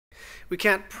We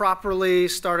can't properly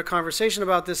start a conversation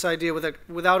about this idea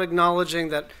without acknowledging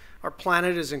that our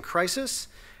planet is in crisis,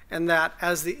 and that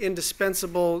as the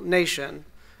indispensable nation,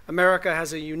 America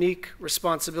has a unique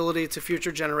responsibility to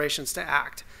future generations to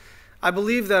act. I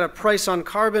believe that a price on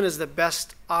carbon is the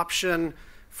best option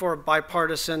for a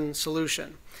bipartisan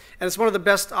solution. And it's one of the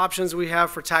best options we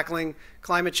have for tackling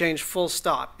climate change, full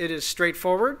stop. It is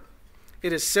straightforward.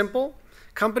 It is simple.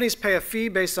 Companies pay a fee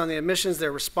based on the emissions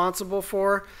they're responsible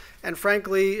for. And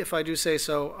frankly, if I do say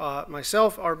so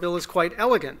myself, our bill is quite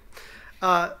elegant.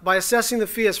 By assessing the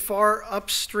fee as far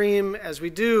upstream as we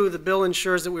do, the bill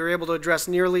ensures that we are able to address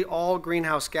nearly all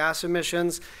greenhouse gas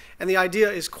emissions. And the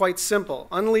idea is quite simple.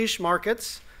 Unleash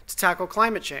markets to tackle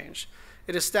climate change.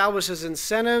 It establishes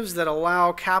incentives that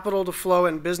allow capital to flow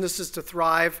and businesses to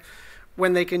thrive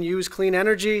when they can use clean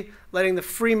energy, letting the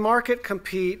free market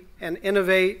compete and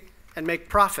innovate and make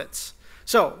profits.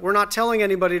 So we're not telling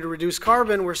anybody to reduce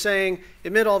carbon. We're saying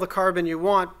emit all the carbon you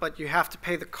want, but you have to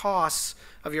pay the costs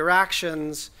of your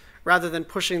actions rather than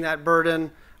pushing that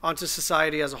burden onto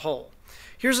society as a whole.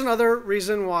 Here's another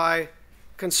reason why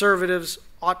conservatives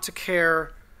ought to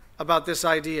care about this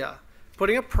idea.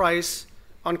 Putting a price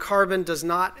on carbon does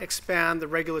not expand the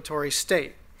regulatory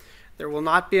state. There will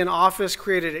not be an office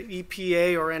created at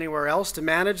EPA or anywhere else to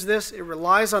manage this. It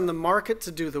relies on the market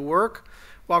to do the work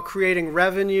while creating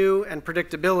revenue and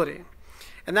predictability.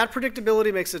 And that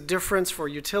predictability makes a difference for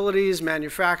utilities,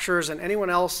 manufacturers, and anyone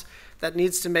else that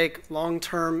needs to make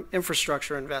long-term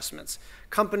infrastructure investments.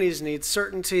 Companies need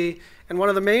certainty, and one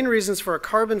of the main reasons for a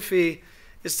carbon fee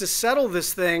is to settle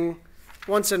this thing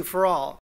once and for all.